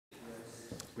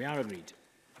We are agreed.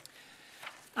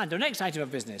 And our next item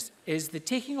of business is the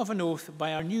taking of an oath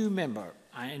by our new member.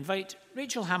 I invite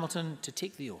Rachael Hamilton to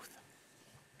take the oath.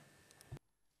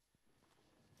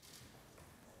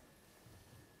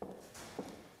 Will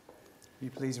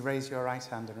you please raise your right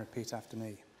hand and repeat after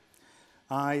me?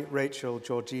 I, Rachael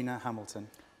Georgina Hamilton,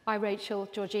 I, Rachael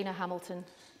Georgina Hamilton,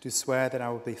 do swear that I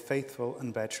will be faithful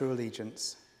and bear true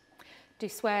allegiance do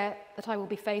swear that I will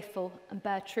be faithful and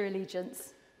bear true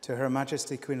allegiance to Her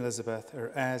Majesty Queen Elizabeth,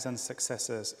 her heirs and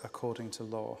successors according to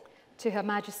law. to Her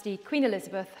Majesty Queen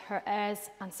Elizabeth, her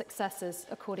heirs and successors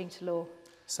according to law.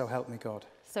 So help me God.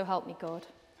 So help me God.